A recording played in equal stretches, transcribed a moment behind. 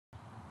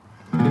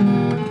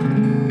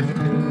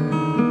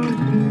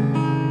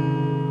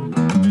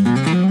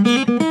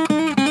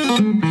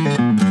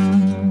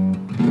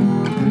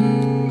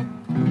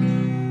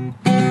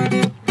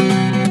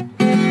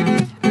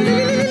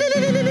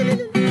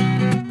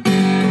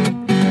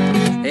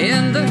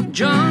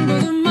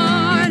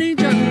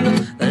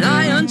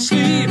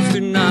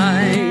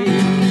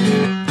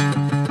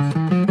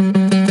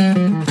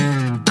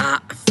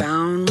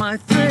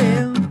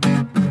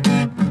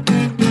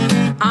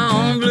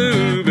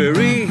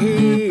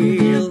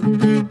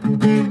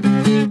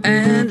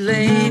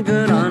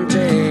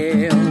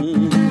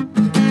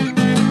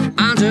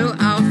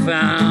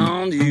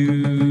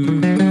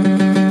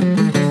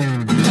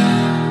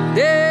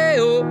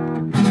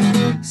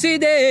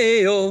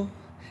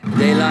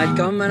Daylight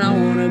coming, I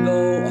wanna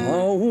go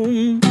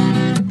home.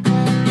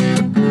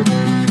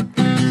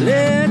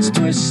 Let's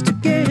twist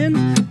again,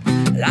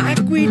 like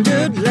we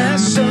did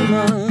last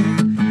summer.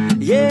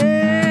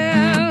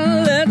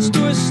 Yeah, let's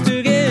twist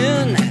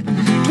again.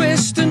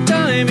 Twist and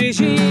time is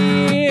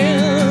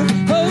here.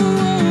 Oh,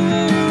 oh,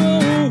 oh,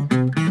 oh.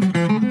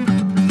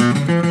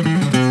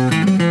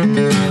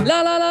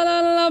 La la la la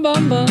la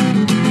bomba.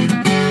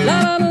 La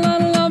la la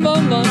la la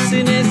bomba.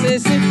 Si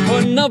necessi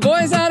una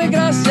poesa de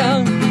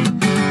gracia.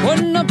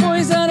 Una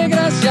poesa de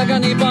gracia che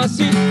ne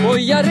passi.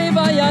 Poi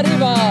arriva,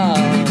 arriva.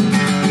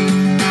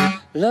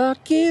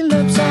 Lucky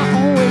lips are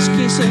always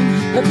kissing.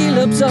 Lucky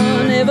lips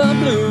are never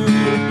blue.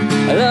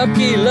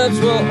 Lucky lips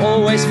will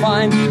always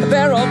find a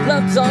pair of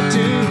lips or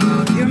two.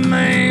 You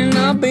may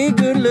not be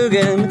good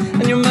looking,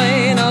 and you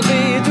may not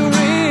be too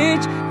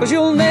rich, but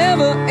you'll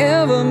never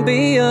ever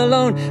be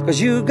alone, cause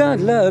you got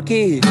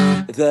lucky.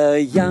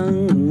 The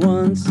young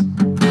ones,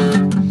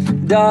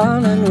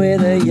 darling, we're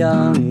the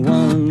young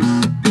ones.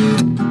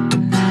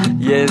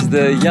 Yes,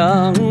 the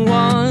young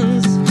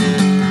ones.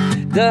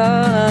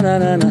 Da, na,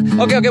 na,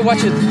 na. Okay,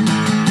 watch it.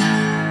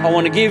 I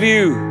want to give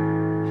you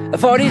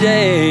 40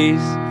 days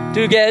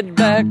to get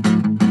back.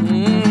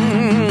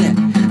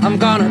 I'm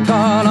gonna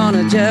call on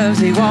a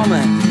Jersey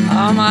woman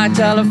on my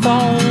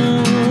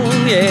telephone,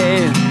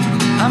 yeah.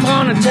 I'm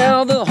gonna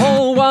tell the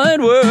whole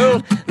wide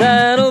world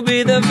that'll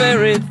be the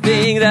very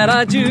thing that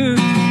I do.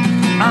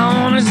 I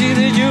wanna see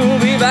that you'll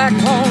be back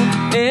home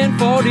in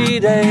 40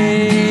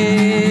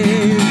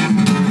 days.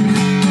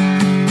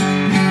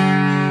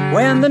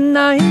 When the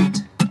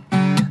night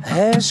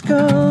has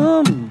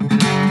come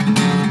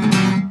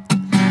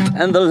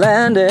and the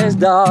land is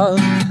dark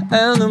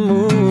and the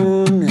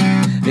moon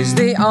is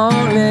the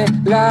only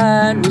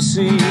light we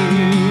see.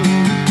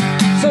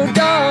 So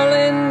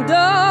darling,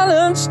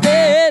 darling,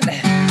 stand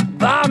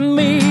by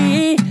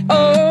me.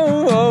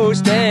 Oh, oh,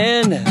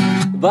 stand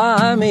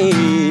by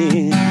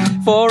me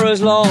for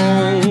as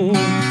long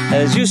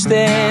as you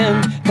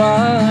stand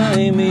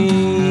by me.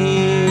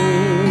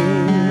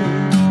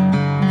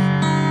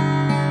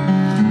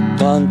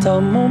 Want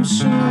om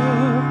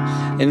omsoek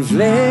en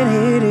vleen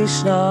hierdie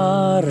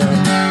snare.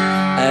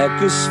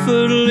 Ek is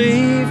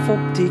verlief op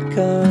die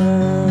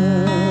kind.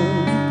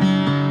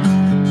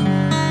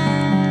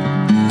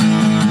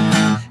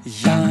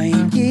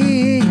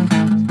 Jantjie,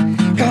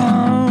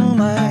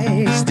 kom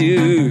eens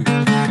toe.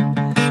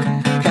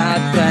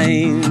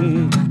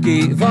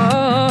 Katrijntjie,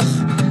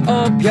 wacht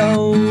op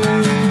jou.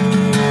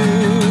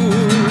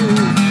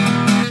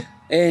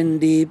 En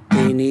die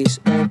pennies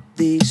op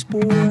die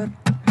spoor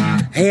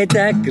het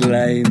ek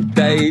klein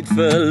tyd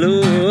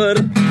verloor.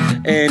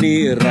 En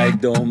die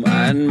rijkdom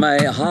in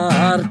my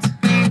hart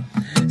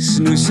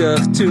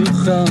snoesig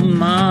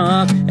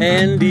toegemaak.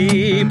 En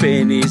die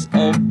pennies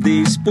op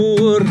die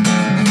spoor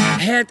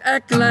het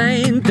ek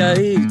klein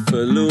tyd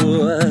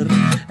verloor.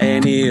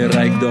 En die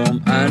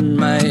rijkdom in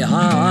my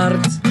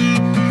hart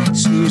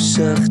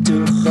snoesig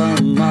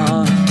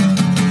toegemaak.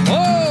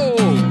 Oh,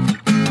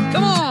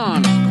 come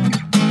on!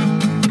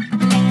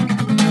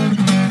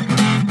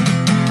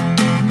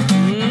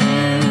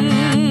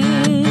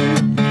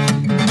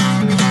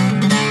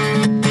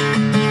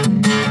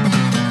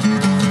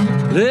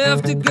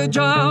 Left a good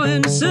job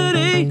in the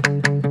city,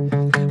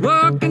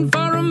 working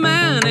for a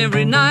man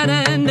every night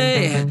and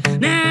day.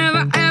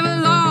 Never ever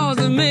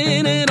lost a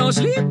minute or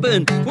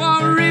sleeping,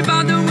 worry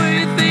about the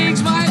way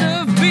things might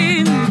have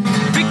been.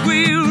 Big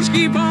wheels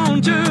keep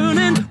on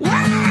turning,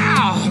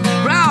 wow,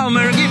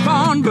 Raumer keep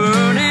on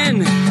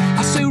burning.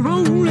 I say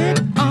roll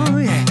it, oh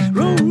yeah,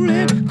 roll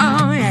it,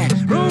 oh yeah,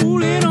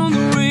 roll it on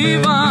the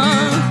river.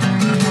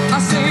 I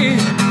say,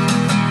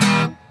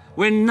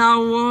 when I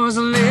was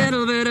a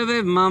little bit of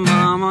it, my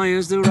mama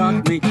used to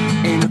rock me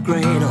in a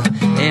cradle.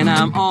 And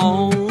I'm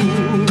old,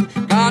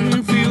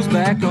 cotton fields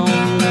back home.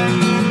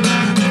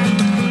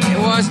 It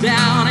was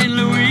down in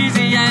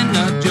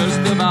Louisiana, just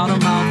about a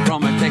mile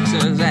from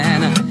Texas.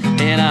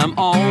 And I'm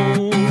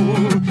old,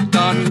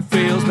 cotton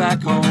fields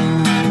back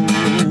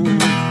home.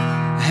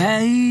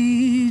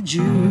 Hey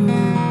Jude,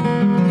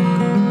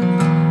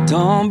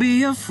 don't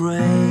be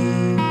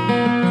afraid.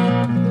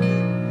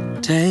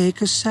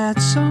 Take a sad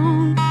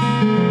song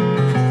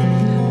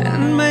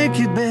and make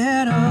it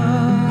better.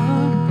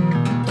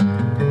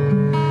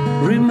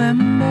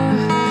 Remember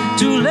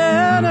to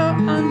let her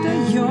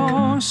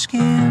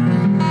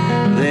skin,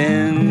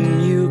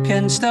 then you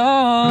can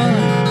start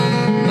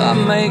by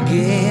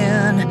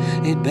making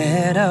it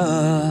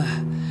better.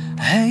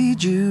 Hey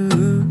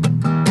Jude,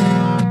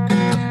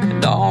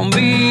 don't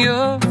be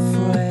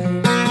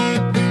afraid.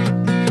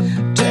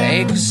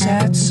 Take a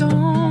sad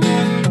song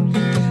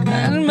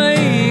and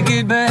make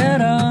it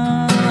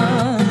better.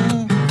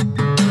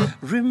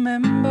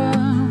 Remember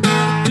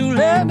to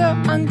let her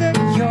under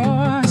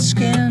your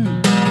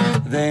skin,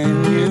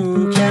 then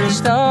you can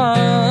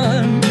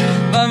start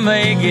by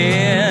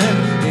making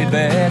it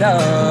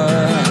better.